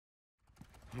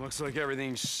Looks like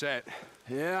everything's set.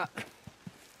 Yeah.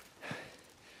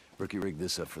 Rookie rigged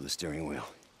this up for the steering wheel.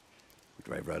 We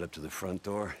drive right up to the front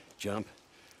door, jump,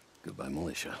 goodbye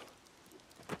militia.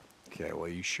 Okay, well,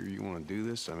 you sure you want to do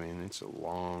this? I mean, it's a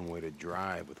long way to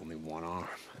drive with only one arm.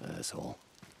 Asshole.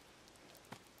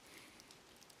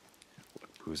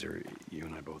 Boozer, you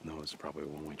and I both know it's probably a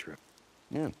one-way trip.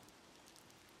 Yeah.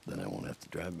 Then I won't have to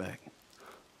drive back.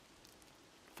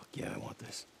 Fuck yeah, I want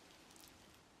this.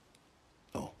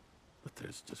 Oh, but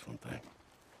there's just one thing.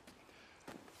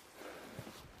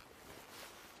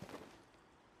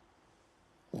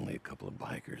 Only a couple of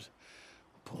bikers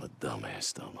pull a dumbass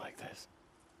stunt like this.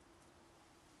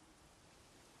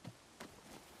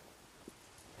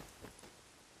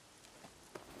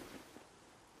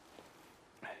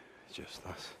 Just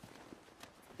us.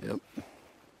 Yep.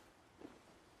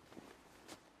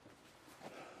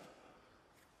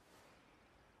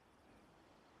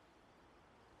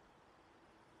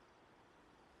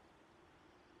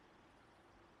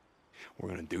 We're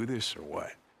gonna do this or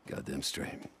what? Goddamn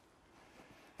straight.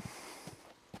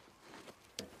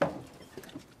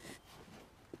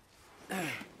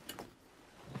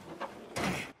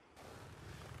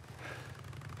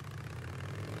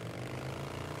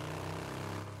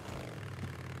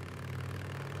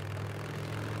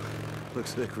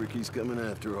 Looks like Ricky's coming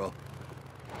after all.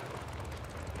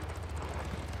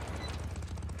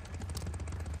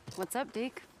 What's up,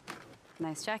 Deke?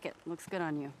 Nice jacket. Looks good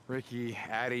on you. Ricky,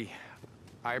 Addie,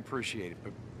 I appreciate it,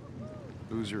 but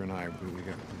Boozer and I, we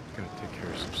gotta take care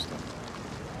of some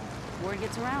stuff. Word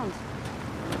gets around.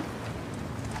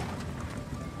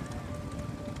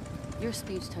 Your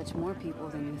speech touched more people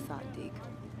than you thought, Deke.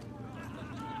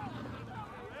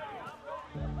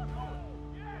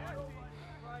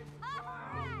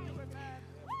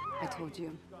 I told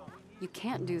you, you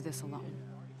can't do this alone.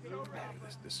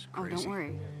 This is Oh, crazy. don't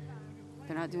worry.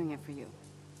 They're not doing it for you.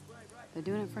 They're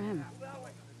doing it for him.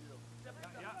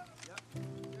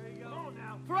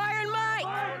 For Iron Mike!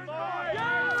 Iron Mike!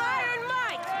 Iron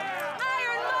Mike!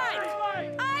 Iron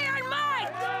Mike! Iron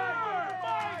Mike!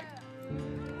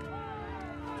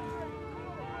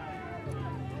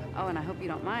 Oh, and I hope you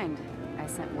don't mind. I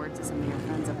sent word to some of your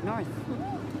friends up north.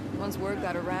 Once word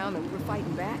got around that we were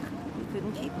fighting back, we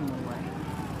couldn't keep them away.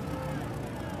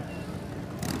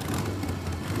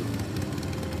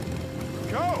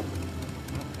 Go!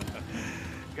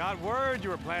 Got word you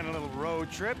were planning a little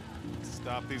road trip.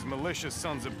 Stop these malicious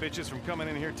sons of bitches from coming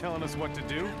in here telling us what to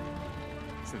do.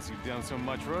 Since you've done so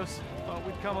much for us, thought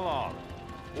we'd come along.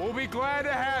 We'll be glad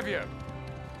to have you.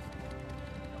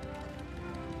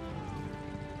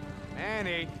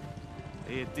 Annie,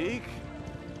 Hey, Deke.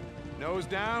 nose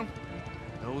down.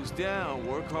 Nose down.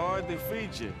 Work hard, they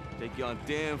feed you. Take you on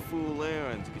damn fool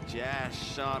errands. Get your ass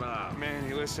shot off.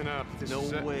 Manny, listen up. This No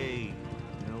is way.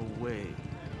 No way.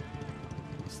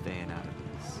 I'm staying out of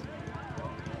this.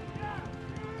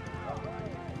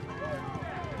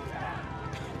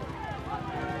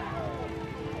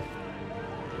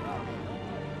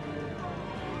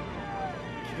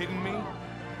 Kidding me?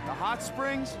 The hot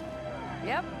springs?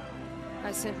 Yep.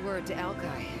 I sent word to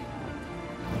Alki.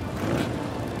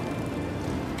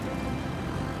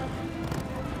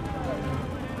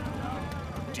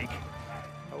 Deke,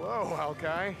 Hello,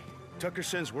 Alki. Tucker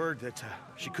sends word that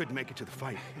she couldn't make it to the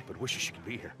fight, but wishes she could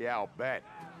be here. Yeah, I'll bet.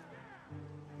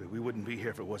 We wouldn't be here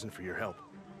if it wasn't for your help.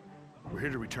 We're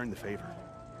here to return the favor.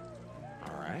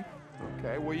 All right.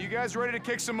 Okay, well, you guys ready to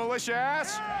kick some militia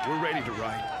ass? We're ready to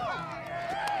ride.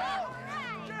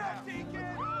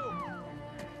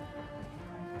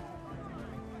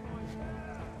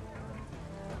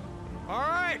 All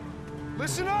right,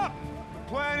 listen up. The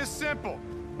plan is simple.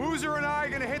 Boozer and I are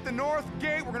gonna hit the north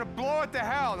gate. We're gonna blow it to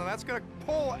hell. Now that's gonna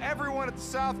pull everyone at the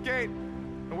south gate.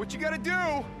 And what you gotta do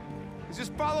is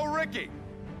just follow Ricky.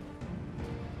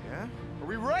 Yeah? Are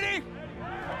we ready?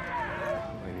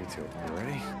 We need to. You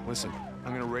ready? Listen,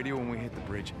 I'm gonna radio when we hit the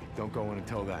bridge. Don't go in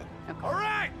until then. Okay. All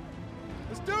right,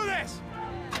 let's do this.